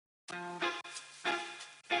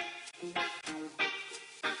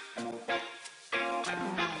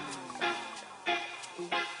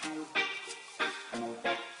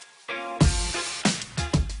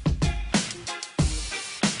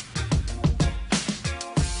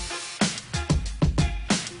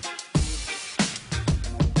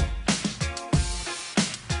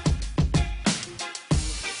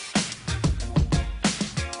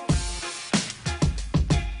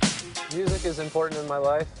is important in my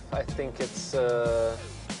life. I think it's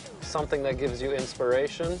something that gives you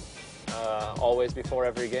inspiration. Always before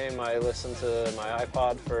every game I listen to my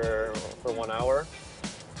iPod for 1 hour,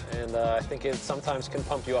 and I think it sometimes can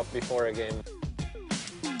pump you up before a game.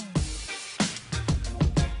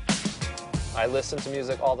 I listen to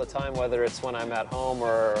music all the time, whether it's when I'm at home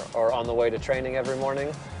or on the way to training every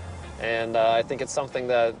morning, and I think it's something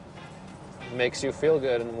that makes you feel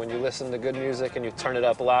good, and when you listen to good music and you turn it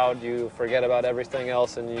up loud, you forget about everything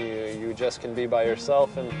else and you just can be by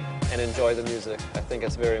yourself and enjoy the music. I think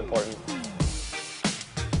it's very important.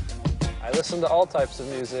 I listen to all types of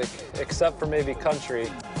music except for maybe country.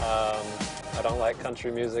 I don't like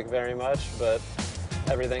country music very much, but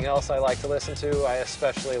everything else I like to listen to. I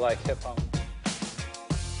especially like hip-hop.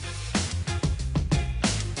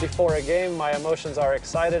 Before a game, my emotions are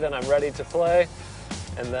excited and I'm ready to play.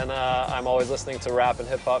 And then I'm always listening to rap and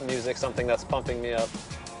hip-hop music, something that's pumping me up.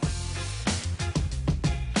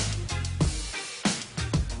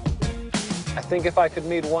 I think if I could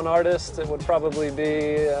meet one artist, it would probably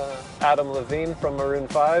be Adam Levine from Maroon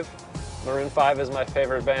 5. Maroon 5 is my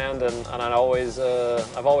favorite band, and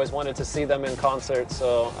I've always wanted to see them in concert,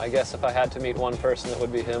 so I guess if I had to meet one person, it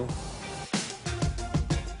would be him.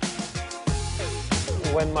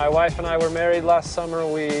 When my wife and I were married last summer,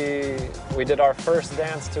 we did our first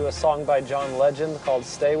dance to a song by John Legend called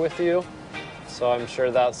Stay With You. So I'm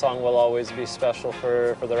sure that song will always be special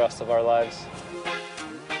for the rest of our lives.